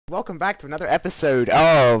Welcome back to another episode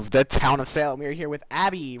of the Town of Salem. We're here with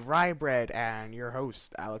Abby, Rybread, and your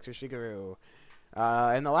host, Alex Yoshigaru.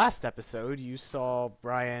 In the last episode, you saw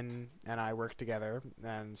Brian and I work together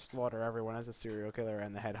and slaughter everyone as a serial killer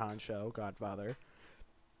and the head honcho, Godfather.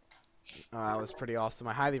 That was pretty awesome.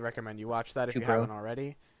 I highly recommend you watch that if you haven't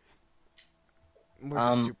already. We're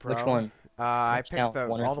just too pro. Which one? I picked the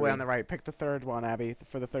all the way on the right. Pick the third one, Abby,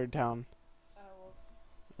 for the third town.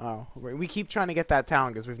 Oh, we keep trying to get that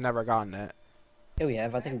town because we've never gotten it. Yeah, we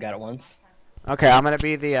have. I think we got it once. Okay, I'm gonna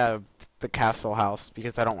be the castle house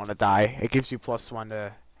because I don't want to die. It gives you +1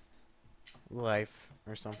 to life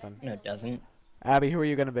or something. No, it doesn't. Abby, who are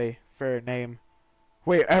you gonna be for a name?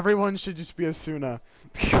 Wait, everyone should just be Asuna.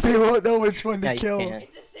 They won't know which one to kill. You can't.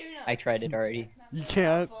 I tried it already. You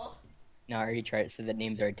can't. No, I already tried it, so the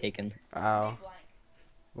name's already taken. Oh.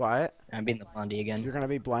 What? I'm being the Blondie again. You're gonna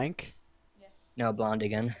be blank? No, Blonde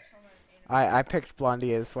again. I picked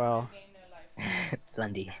Blondie as well.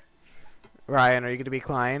 Blondie. Ryan, are you gonna be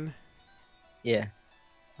Klein? Yeah.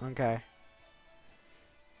 Okay.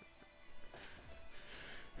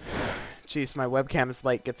 Jeez, my webcam's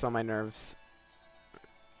light gets on my nerves.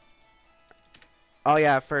 Oh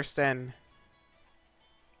yeah, first in.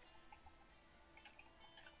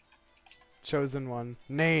 Chosen one.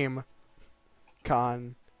 Name.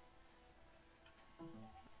 Con.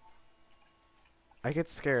 I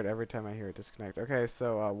get scared every time I hear it disconnect. Okay,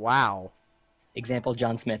 so, wow. Example,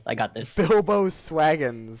 John Smith. I got this. Bilbo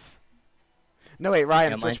Swaggins. No, wait,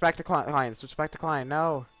 Ryan, switch mine. back to Klein. Switch back to Klein.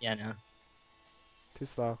 No. Yeah, no. Too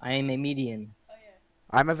slow. I am a median. Oh,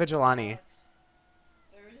 yeah. I'm a vigilante. Alex,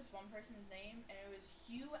 there was just one person's name, and it was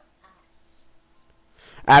Hugh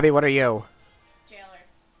Ass. Abby, what are you? Jailer.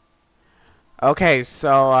 Okay,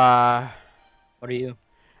 so, What are you?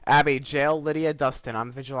 Abby, jail Lydia Dustin.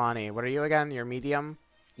 I'm vigilante. What are you again? You're medium?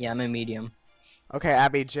 Yeah, I'm a medium. Okay,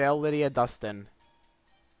 Abby, jail Lydia Dustin.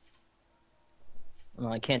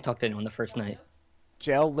 Well, I can't talk to anyone the first night.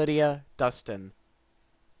 Jail Lydia Dustin.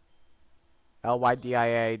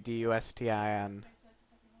 Lydia Dustin.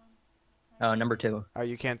 Oh, number 2. Oh,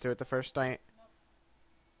 you can't do it the first night?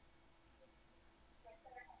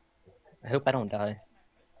 I hope I don't die.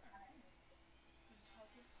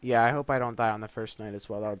 Yeah, I hope I don't die on the first night as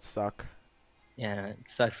well. That would suck. Yeah, no, it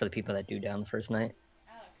sucks for the people that do die on the first night.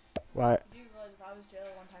 Alex, What? do you realize if I was jailer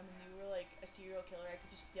one time and you were like a serial killer, I could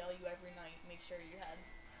just steal you every night and make sure you had.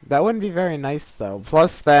 That wouldn't be very nice, though.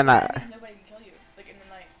 Plus, then Nobody can kill you, like in the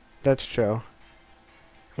night. That's true.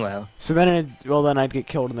 Well. So then, then I'd get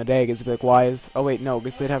killed in the day. Because it'd be like, why is... Oh, wait, no,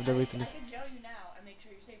 because they'd have no reason to... I could jail you now and make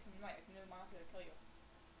sure you're safe from the night. Like, no monster to kill you.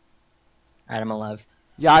 Alright, I'm alive.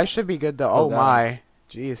 Yeah, I should be good, though. Oh, God. my.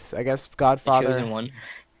 Jeez, I guess Godfather... The chosen one.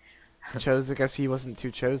 I guess he wasn't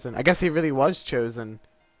too chosen. I guess he really was chosen.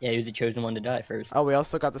 Yeah, he was the chosen one to die first. Oh, we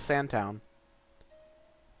also got the Sandtown.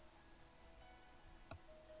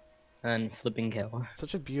 And flipping kill.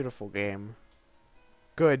 Such a beautiful game.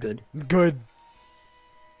 Good. Good. Good.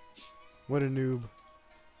 What a noob.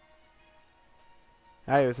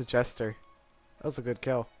 Ah, he was a jester. That was a good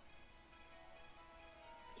kill.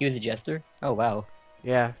 He was a jester? Oh, wow.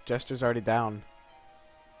 Yeah, jester's already down.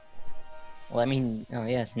 Well, I mean, oh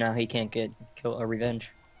yes, now he can't get kill or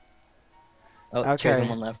revenge. Oh, Okay. chosen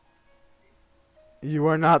one left. You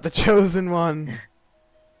are not the chosen one.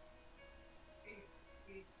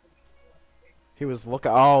 He was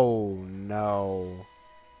looking. Oh no.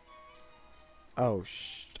 Oh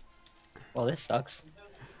Well, this sucks.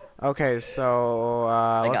 Okay, so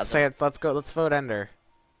let's say it. Let's go. Let's vote Ender.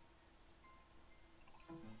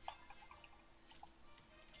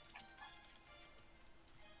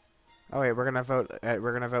 Oh wait, we're gonna vote.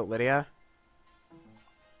 We're gonna vote Lydia.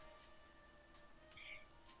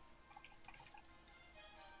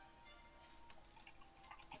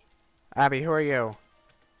 Abby, who are you?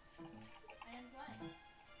 I am blind.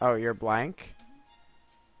 Oh, you're blank?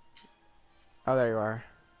 Oh, there you are.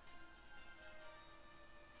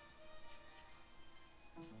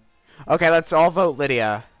 Okay, let's all vote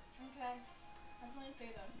Lydia. Okay. That's only fair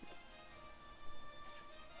though.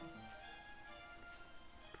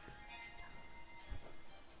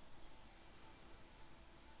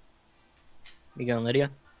 You going, Lydia?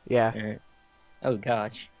 Yeah. Alright. Oh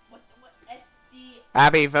gosh. What SD?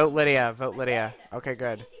 Abby, vote Lydia. Vote Lydia. Okay,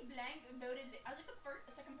 good. Casey Blank voted. I was like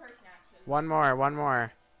the second person actually. One more, one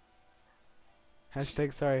more.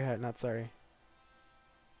 Hashtag sorry, not sorry.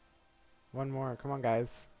 One more. Come on, guys.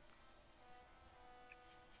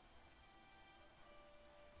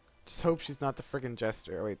 Just hope she's not the friggin'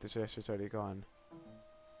 jester. Oh, wait, the jester's already gone.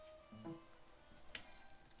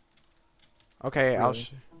 Okay, Really?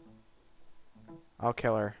 I'll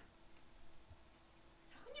kill her.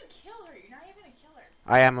 How can you kill her. You're not even gonna kill her.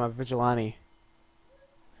 I am a vigilante.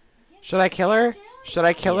 You can't Should I kill her? jail her? Should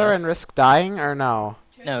I kill her Yes. and risk dying or no?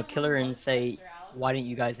 No, Tristan kill her was and the say, jester, Alex. why didn't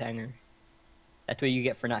you guys hang her? That's what you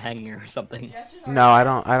get for not hanging her or something. Jester's No, already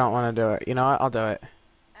I dead. don't want to do it. You know what? I'll do it.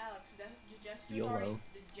 Alex, YOLO.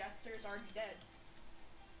 the jester's already dead.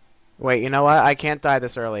 Wait, you know what? I can't die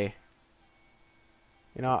this early.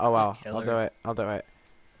 You know what? Oh well. kill I'll her. do it. I'll do it.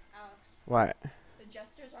 Alex, What? the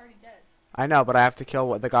jester's already dead. I know, but I have to kill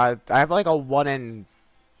what the god. I have like a 1 in.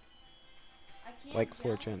 I can't Like, jail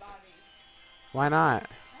 4 anybody. chance. Why not? I don't know.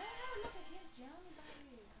 Look, I can't jail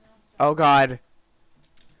anybody. No, Oh god.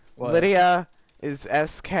 What? Lydia is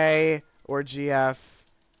SK or GF. How do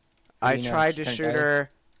I you know tried she to turned shoot dice? her.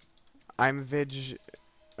 I'm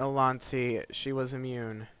vigilante. She was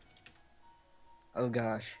immune. Oh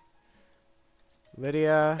gosh.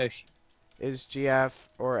 Lydia Oh, sh is GF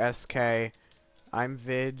or SK. I'm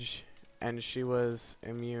Vig, and she was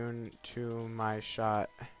immune to my shot.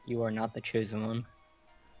 you are not the chosen one.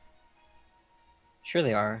 Sure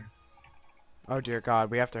they are. Oh dear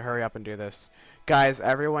god, we have to hurry up and do this. Guys,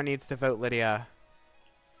 everyone needs to vote Lydia.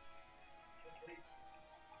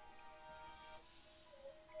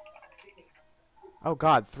 Oh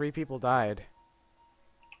god, 3 people died.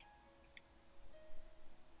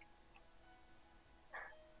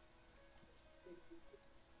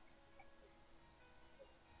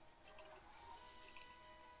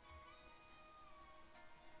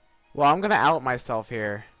 Well, I'm gonna out myself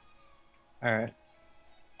here. Alright.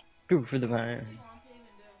 Go for the man. What do you want to even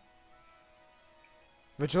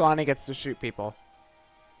do? Vigilante gets to shoot people.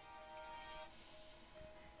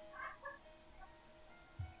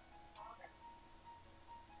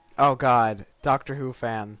 Oh god, Doctor Who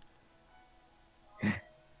fan.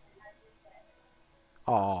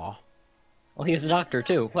 Aw. Well, he was a doctor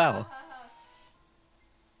too. Wow.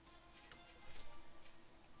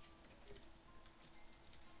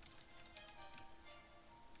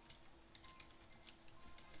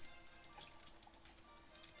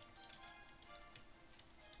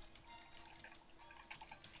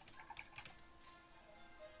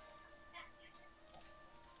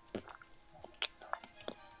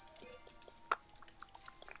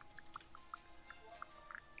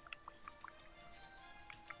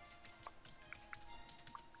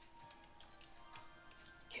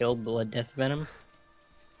 Killed blood death venom.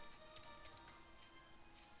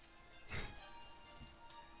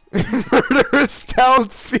 Murderous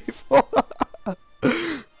townspeople.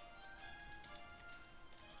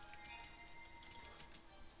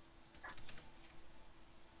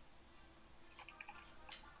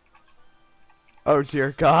 Oh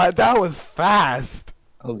dear god, that was fast.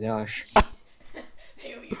 Oh gosh.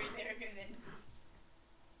 They were convinced.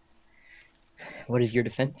 What is your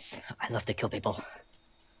defense? I love to kill people.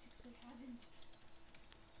 They haven't.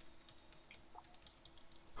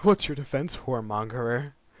 What's your defense,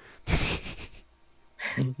 whoremongerer?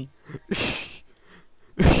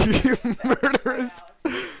 You murderous.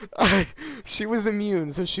 She was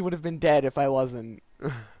immune, so she would have been dead if I wasn't.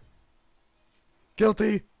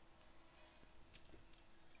 Guilty.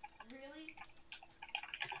 Really?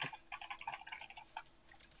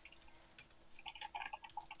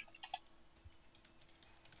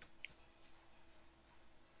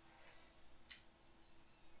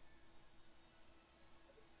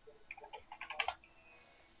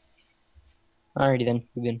 Alrighty then,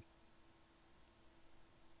 we win.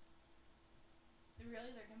 Really?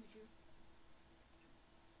 They're gonna be two?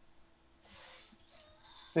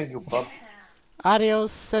 Thank you, bub.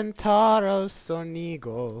 Adios, centauros,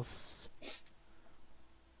 amigos.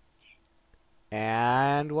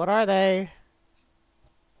 And what are they?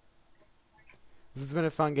 This has been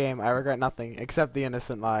a fun game. I regret nothing except the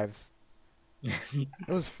innocent lives. It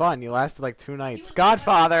was fun. You lasted like 2 nights. was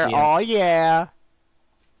Godfather. Yeah. Oh yeah.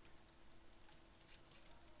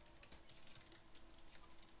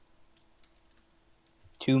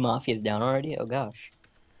 Two mafias down already? Oh gosh.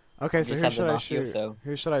 Okay, so Just who have the should I mafia, shoot? so-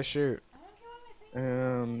 Who should I shoot? I don't care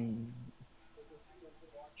what my face.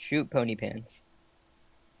 Shoot Pony Pants.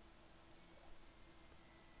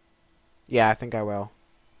 Yeah, I think I will.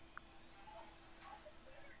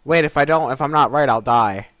 Wait, if I'm not right, I'll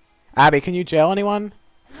die. Abby, can you jail anyone?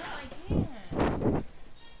 No, I can't.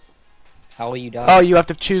 How will you die? Oh, you have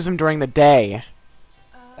to choose them during the day.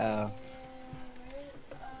 Oh.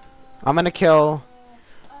 I'm gonna kill.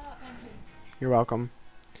 Thank you. You're welcome.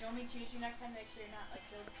 You want me to choose you next time? Make sure you're not like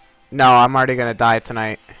killed. No, I'm already gonna die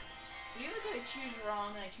tonight. You look like I choose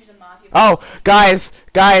wrong and I choose a mafia. Oh, guys,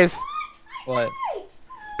 What?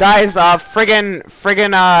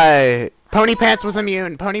 Pony Pants was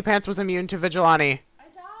immune. Pony Pants was immune to Vigilante. I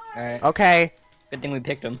died. Alright. Okay. Good thing we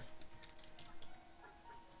picked them.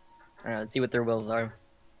 Alright, let's see what their wills are.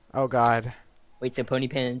 Oh God. Wait, so Pony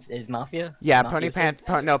Pants is Mafia? Yeah,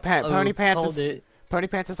 Mafioso? no, Oh, Pony Pants called is it. Pony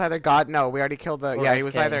Pants is either God. No, we already killed the. Or Yeah, SK. he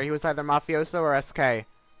was either mafioso or SK.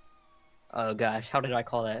 Oh gosh, how did I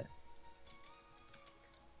call that?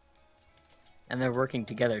 And they're working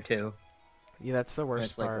together too. Yeah, that's the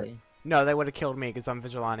worst Most part. likely. No, they would have killed me because I'm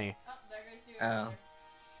vigilante. Oh, there goes serial Oh. killer.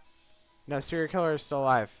 No, serial killer is still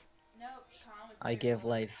alive. Nope, Khan was I serial give killer.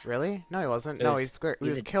 life. Really? No, he wasn't. So No, it's he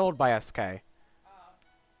was either- killed by SK. Oh.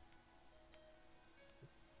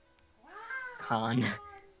 Wow. Khan. Khan.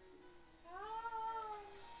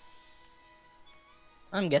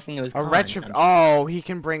 I'm guessing it was A Khan. retriv. Oh, he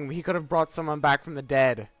can bring. He could have brought someone back from the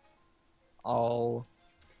dead. Oh.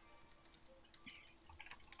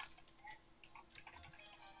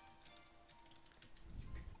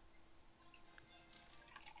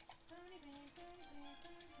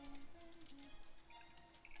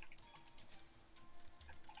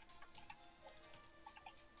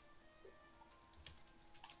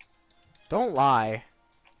 Don't lie.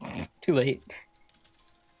 Too late.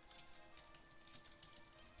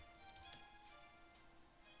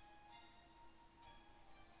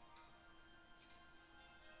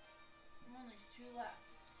 Only 2 left.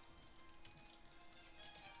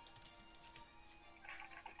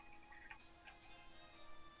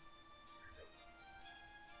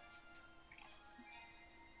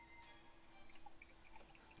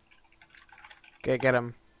 Get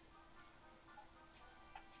him.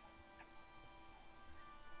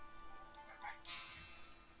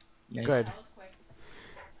 Nice. Good. That was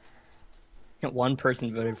quick. One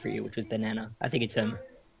person voted for you, which was Banana. I think it's him.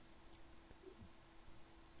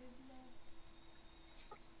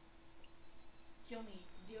 Kill me.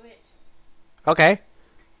 Do it. Okay.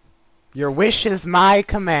 Your wish is my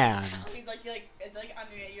command. It's like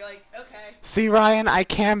under it. You're like, okay. See, Ryan, I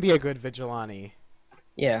can be a good vigilante.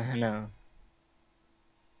 Yeah, I know.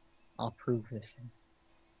 I'll prove this.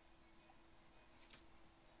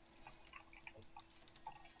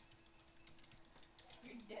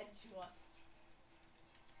 You're dead to us.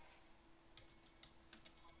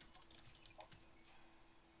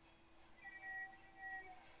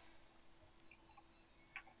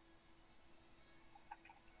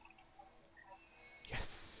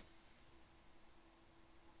 Yes.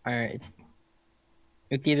 Alright,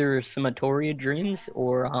 it's either Summatoria Dreams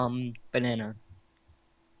or Banana.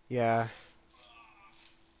 Yeah.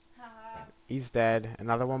 Haha. He's dead.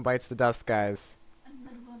 Another one bites the dust, guys.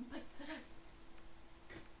 Another one bites the dust.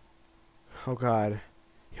 Oh God.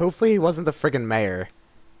 Hopefully he wasn't the friggin' mayor.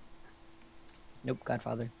 Nope,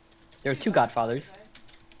 Godfather. There's 2 Godfathers.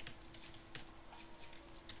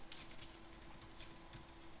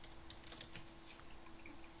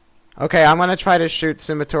 Okay, I'm gonna try to shoot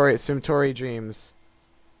Sumatori Dreams.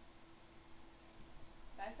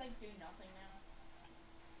 That's like do nothing now.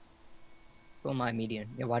 Who am I, median?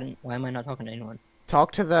 Yeah, why am I not talking to anyone?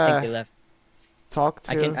 Talk to I think they the. left. Talk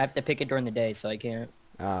I to. have to pick it during the day, so I can't.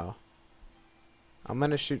 Oh. I'm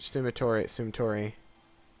gonna shoot Sumatori.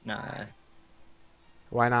 Nah.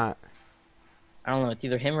 Why not? I don't know, it's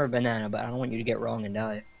either him or Banana, but I don't want you to get wrong and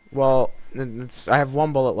die. Well, I have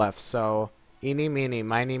 1 bullet left, so. Eeny, meeny,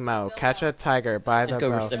 miny, mo. Catch a tiger by Let's the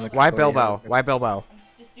go bow. for Sumatori. Why Bilbo? Why Bilbo?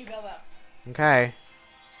 Just do Bilbo. Okay.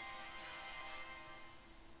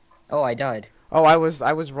 Oh, I died. Oh, I was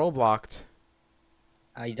roadblocked.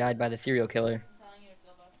 I died by the serial killer. I'm telling you it's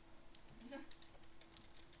Bilbo.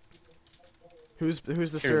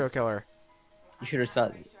 Who's the Sure. serial killer? You should have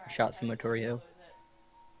shot Sumatorio.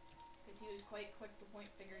 Because he was quite quick to point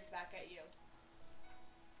fingers back at you.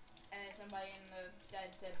 And then somebody in the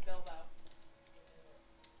dead said Bilbo.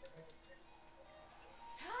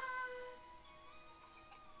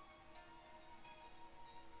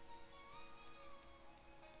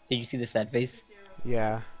 Did you see the sad face?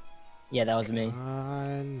 Yeah. Yeah, that was me.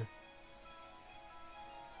 On.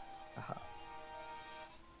 Uh-huh.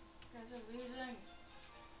 You guys are losing.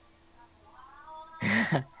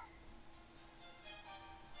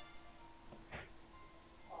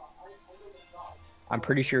 I'm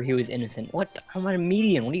pretty sure he was innocent. What? I'm on a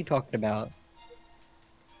median. What are you talking about?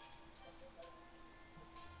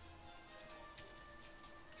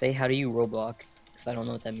 Say, how do you Roblox? Because I don't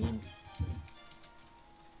know what that means.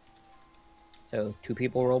 So, 2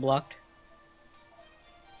 people Robloxed?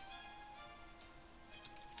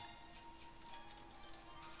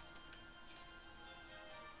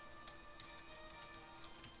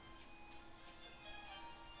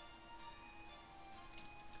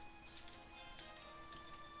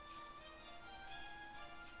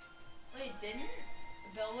 Wait, didn't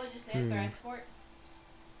Bilbo just say it's their escort?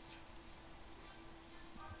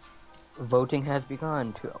 Voting has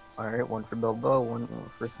begun. Alright, one for Bilbo, one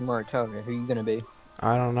for Smartona. Who you gonna be?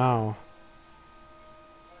 I don't know.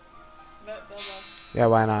 Bilbo. Yeah,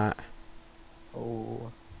 why not?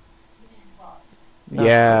 Oh.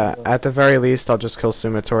 Yeah, Bilbo. at the very least, I'll just kill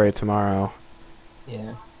Sumatori tomorrow.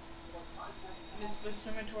 Yeah. Was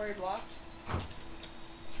Sumatori blocked?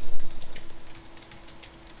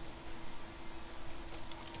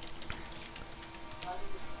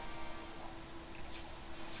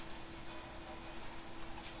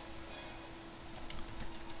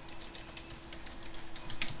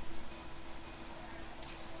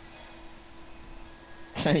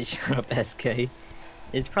 Shut up, SK.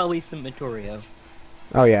 It's probably Summatorio.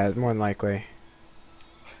 Oh yeah, more than likely.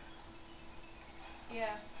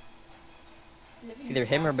 Yeah. It's either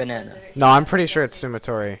him or Banana. No, I'm pretty sure it's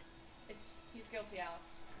Sumatori. He's guilty, Alex.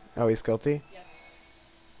 Oh, he's guilty? Yes.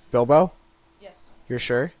 Bilbo? Yes. You're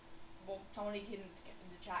sure? Well, somebody in the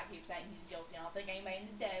chat keeps saying he's guilty. I don't think anybody in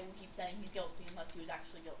the day will keep saying he's guilty unless he was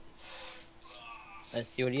actually guilty.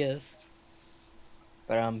 Let's see what he is.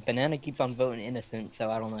 But Banana keeps on voting innocent,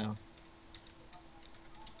 so I don't know.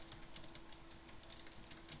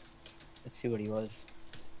 Let's see what he was.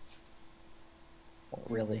 Oh,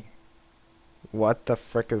 really? What the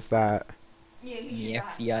frick is that? Yeah, he The should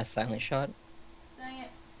die. XCI silent shot? Dang it.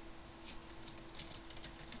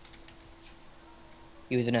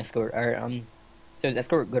 He was an escort. Or, so is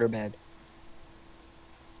escort good or bad?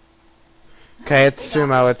 Okay, it's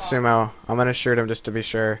Sumo, it's Sumo. I'm gonna shoot him just to be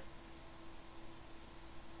sure.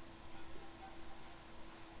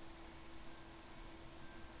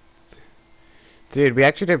 Dude, we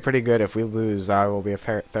actually did pretty good. If we lose, I will be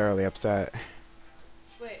thoroughly upset.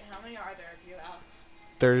 Wait, how many are there of you, Alex?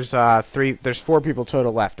 There's 4 people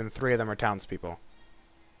total left, and 3 of them are townspeople.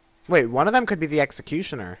 Wait, one of them could be the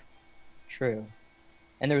executioner. True.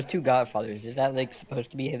 And there was 2 godfathers. Is that, like,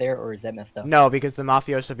 supposed to be there, or is that messed up? No, because the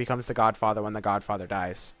mafioso becomes the godfather when the godfather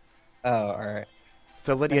dies. Oh, alright.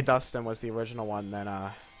 So Lydia Thanks. Dustin was the original one, then,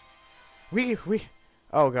 oh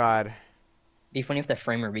god. Be funny if the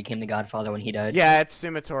framer became the godfather when he died. Yeah, it's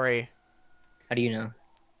Sumatori, How do you know?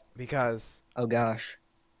 because Oh gosh.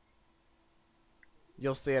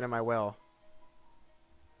 you'll see it in my will.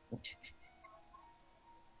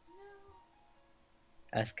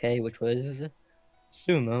 SK, which was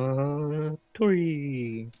Sumatori.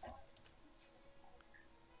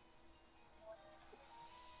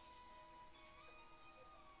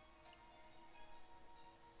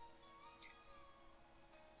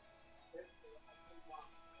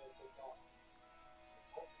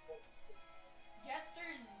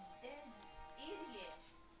 Jester's dead idiot.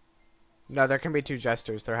 No, there can be 2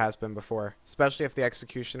 jesters. There has been before. Especially if the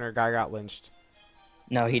executioner guy got lynched.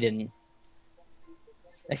 No, he didn't.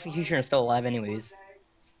 Executioner's still alive anyways. There's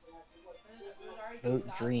already two Vote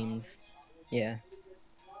godfathers. dreams. Yeah.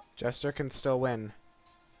 Jester can still win.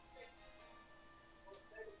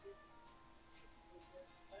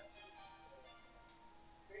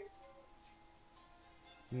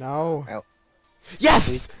 No. Oh. Yes!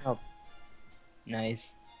 Please. Oh.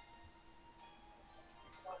 Nice.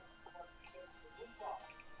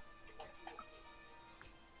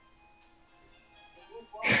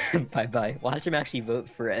 Bye bye. Watch him actually vote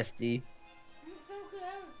for SD. You're so close.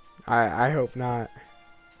 I hope not.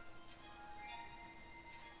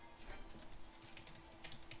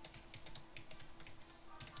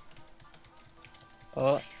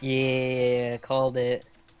 Oh, yeah, called it.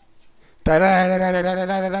 Die. What? Why is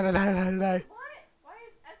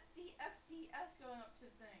SDFPS going up to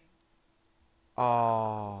thing?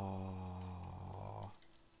 Oh.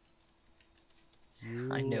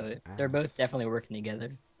 I know it. They're both definitely working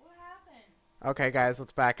together. What happened? Okay, guys,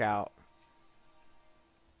 let's back out.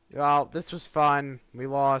 Well, this was fun. We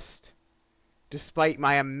lost. Despite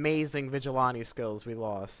my amazing vigilante skills, we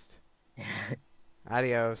lost.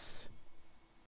 Adios.